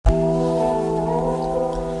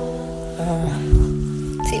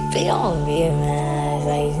They don't get, man. It's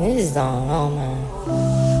like, niggas don't know, man.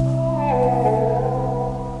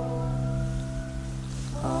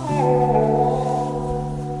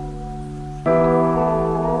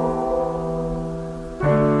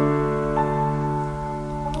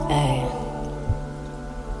 Hey.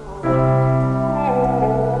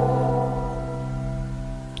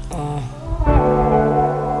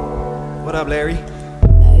 What up, Larry?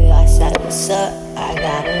 Baby, I said, what's up? I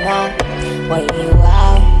gotta know. When you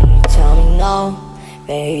out, you tell me no.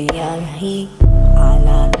 Baby, I'm heat. I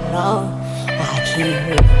gotta know. I keep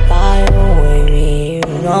replying with me,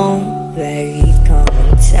 you know. Baby, come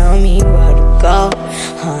and tell me where to go.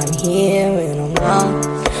 I'm here and I'm out.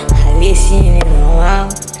 I listen and I'm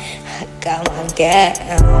out. I got my gat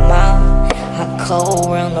and I'm out. I cold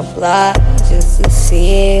around the block just to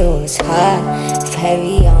see it was hot. It's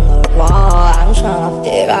heavy on the wall. I'm tryna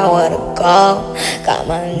figure out where to go. Got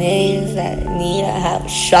my niggas that need to have a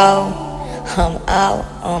show. I'm out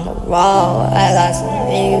on the road. I got some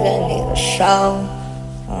niggas that need a show.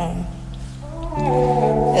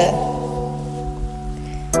 Yeah.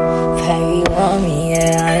 Baby want me,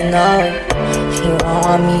 yeah, I know. She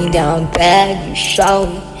want me down bad, you show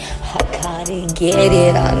it. I gotta get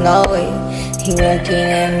it, I know it. You looking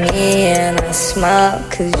at me and I smile,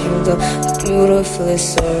 cause you the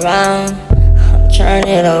beautifulest around. I'm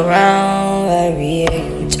turning around, baby,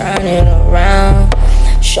 yeah, you turn it around.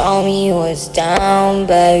 Show me what's down,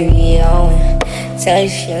 baby, oh.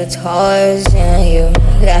 Touch your toes and you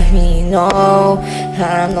let me know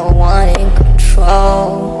that I'm the one in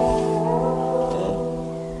control.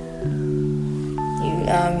 You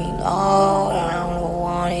let me know that I'm the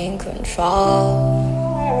one in control.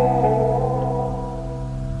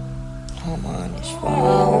 I'm on this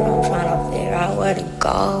road, I'm tryna figure out where to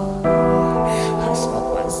go. I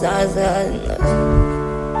smoke my Zaza in the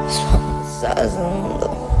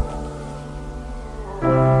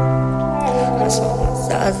I smoke my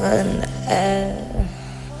Zaza in the air.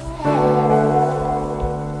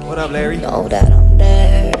 What up, Larry? You know that